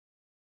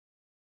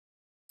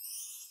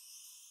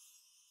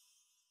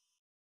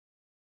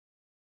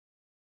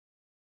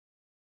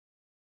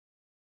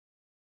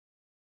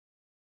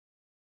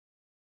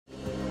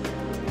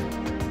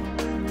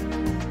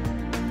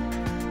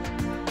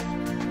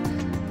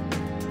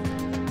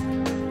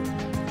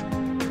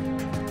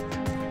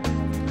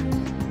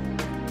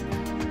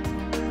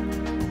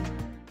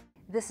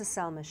This is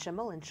Selma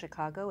Schimmel in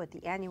Chicago at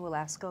the annual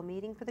ASCO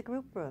meeting for the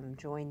group room,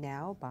 joined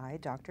now by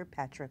Dr.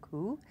 Patrick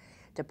Hu,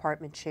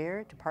 Department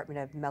Chair, Department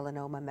of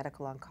Melanoma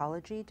Medical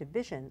Oncology,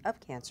 Division of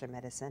Cancer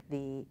Medicine,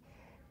 the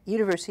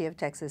University of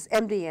Texas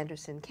MD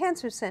Anderson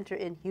Cancer Center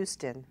in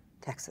Houston,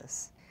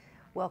 Texas.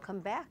 Welcome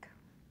back.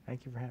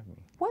 Thank you for having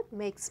me. What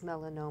makes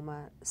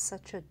melanoma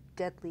such a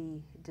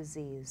deadly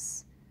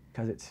disease?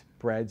 Because it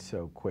spreads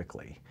so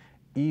quickly,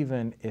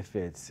 even if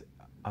it's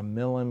a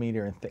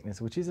millimeter in thickness,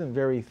 which isn't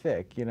very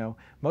thick. You know,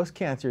 most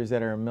cancers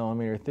that are a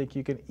millimeter thick,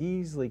 you can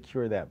easily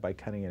cure that by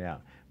cutting it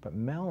out. But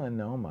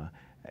melanoma,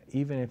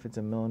 even if it's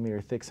a millimeter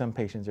thick, some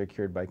patients are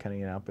cured by cutting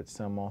it out, but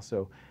some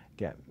also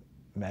get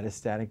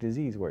metastatic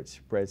disease where it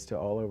spreads to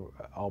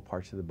all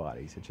parts of the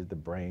body, such as the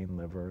brain,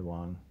 liver,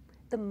 lung.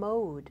 The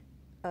mode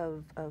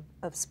of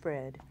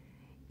spread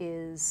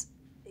is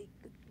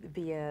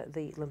via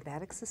the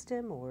lymphatic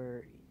system,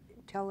 or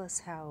tell us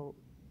how,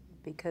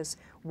 because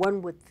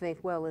one would think,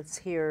 well, it's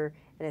here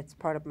and it's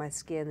part of my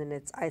skin and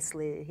it's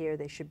isolated here,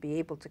 they should be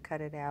able to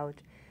cut it out.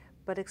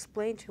 But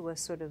explain to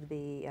us sort of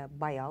the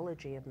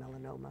biology of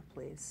melanoma,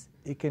 please.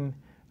 It can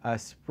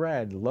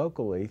spread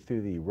locally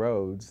through the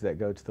roads that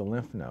go to the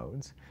lymph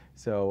nodes.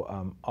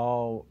 So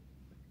all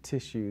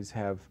tissues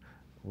have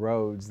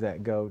roads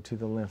that go to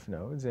the lymph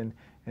nodes, and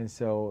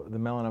so the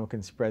melanoma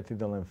can spread through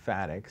the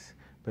lymphatics,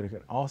 but it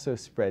can also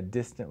spread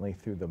distantly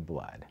through the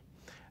blood.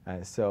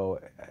 So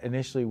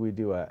initially we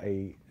do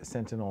a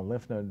sentinel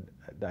lymph node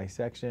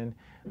dissection,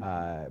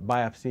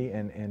 biopsy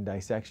and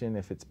dissection.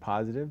 If it's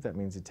positive, that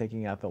means it's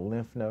taking out the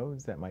lymph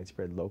nodes that might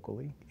spread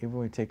locally. Even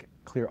when we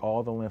clear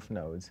all the lymph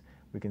nodes,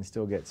 we can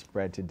still get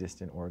spread to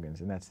distant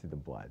organs, and that's through the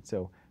blood.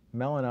 So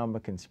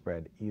melanoma can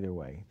spread either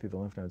way, through the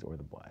lymph nodes or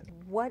the blood.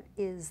 What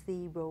is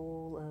the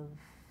role of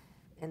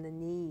and the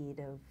need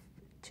of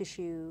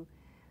tissue,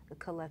 the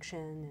collection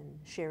and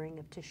sharing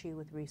of tissue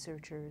with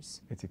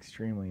researchers? It's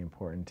extremely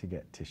important to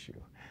get tissue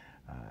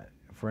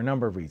for a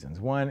number of reasons.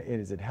 One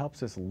is it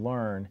helps us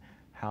learn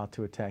how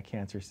to attack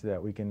cancer so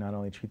that we can not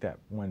only treat that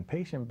one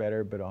patient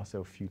better, but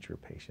also future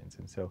patients.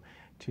 And so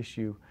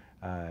tissue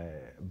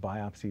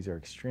biopsies are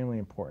extremely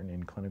important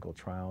in clinical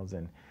trials.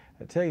 And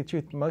to tell you the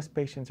truth, most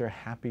patients are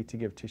happy to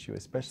give tissue,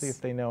 especially if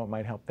they know it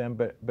might help them.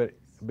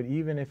 But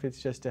even if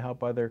it's just to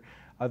help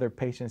other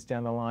patients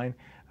down the line,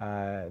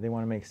 they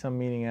want to make some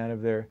meaning out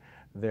of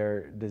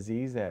their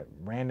disease that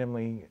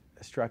randomly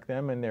struck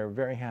them, and they're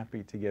very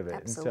happy to give it.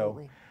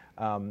 Absolutely.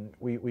 And so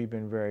we've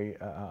been very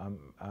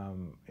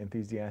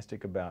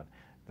enthusiastic about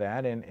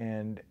that,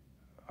 and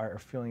our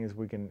feeling is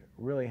we can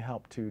really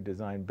help to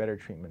design better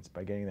treatments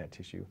by getting that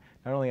tissue,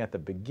 not only at the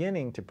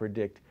beginning to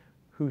predict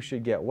who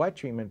should get what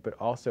treatment, but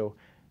also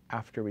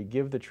after we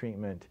give the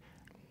treatment,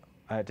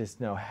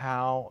 just know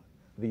how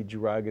the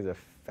drug is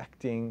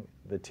affecting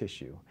the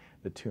tissue,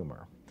 the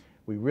tumor.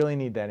 We really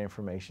need that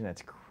information.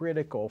 That's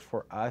critical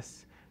for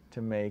us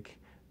to make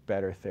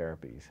better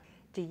therapies.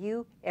 Do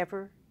you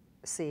ever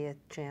see a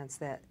chance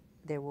that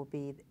there will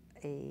be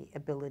an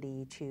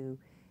ability to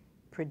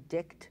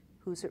predict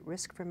who's at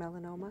risk for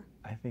melanoma?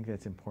 I think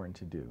that's important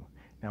to do.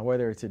 Now,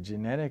 whether it's a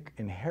genetic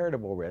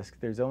inheritable risk,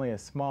 there's only a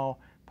small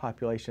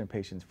population of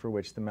patients for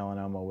which the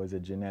melanoma was a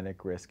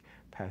genetic risk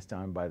passed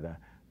on by the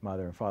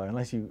mother and father,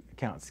 unless you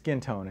count skin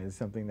tone as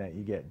something that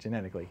you get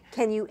genetically.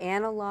 Can you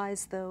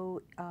analyze,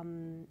 though,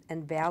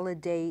 and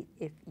validate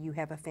if you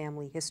have a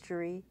family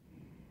history?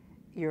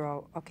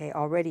 You're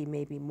already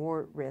maybe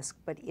more risk,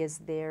 but is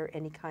there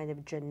any kind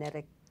of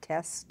genetic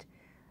test,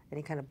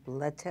 any kind of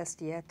blood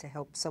test yet to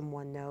help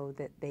someone know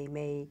that they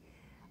may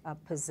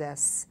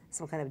possess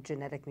some kind of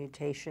genetic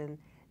mutation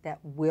that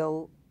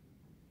will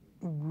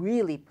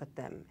really put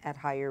them at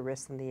higher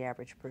risk than the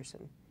average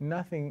person?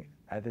 Nothing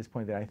at this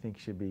point that I think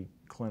should be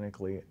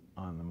clinically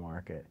on the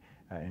market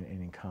and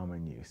in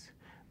common use.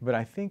 But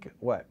I think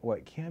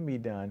what can be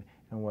done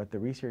and what the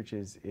research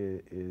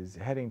is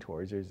heading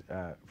towards, there's,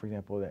 for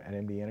example, at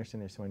MD Anderson,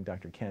 there's someone,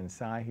 Dr. Ken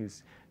Tsai,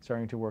 who's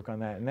starting to work on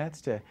that, and that's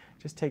to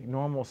just take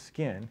normal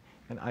skin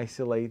and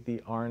isolate the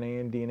RNA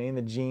and DNA and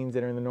the genes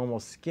that are in the normal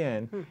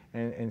skin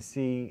and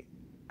see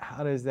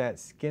how does that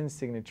skin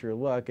signature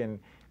look, and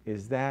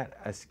is that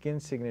a skin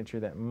signature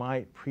that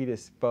might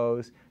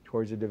predispose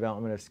towards the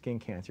development of skin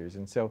cancers.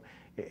 And so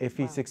if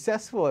he's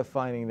successful at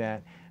finding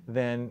that,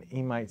 then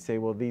he might say,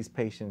 well, these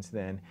patients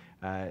then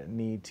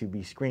need to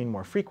be screened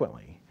more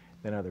frequently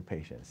than other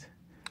patients.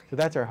 So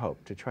that's our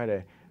hope, to try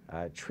to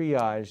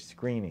triage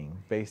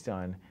screening based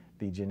on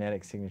the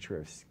genetic signature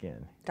of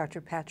skin.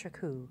 Dr. Patrick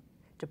Hu,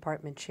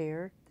 Department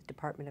Chair, the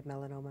Department of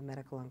Melanoma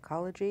Medical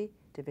Oncology,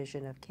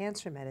 Division of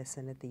Cancer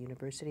Medicine at the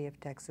University of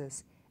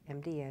Texas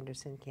MD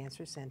Anderson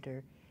Cancer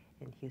Center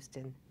in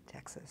Houston,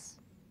 Texas.